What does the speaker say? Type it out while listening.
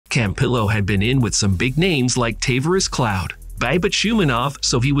Campillo had been in with some big names like Tavares Cloud, Babachoumanov,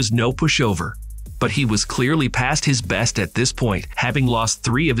 so he was no pushover. But he was clearly past his best at this point, having lost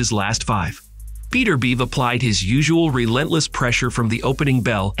 3 of his last 5. Beterbiev applied his usual relentless pressure from the opening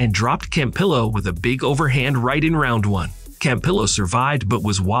bell and dropped Campillo with a big overhand right in round 1. Campillo survived but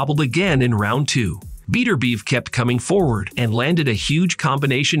was wobbled again in round 2. Beterbiev kept coming forward and landed a huge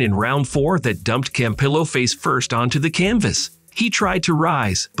combination in round 4 that dumped Campillo face first onto the canvas. He tried to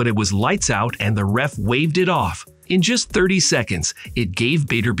rise, but it was lights out and the ref waved it off. In just 30 seconds, it gave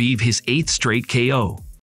Beterbiev his 8th straight KO.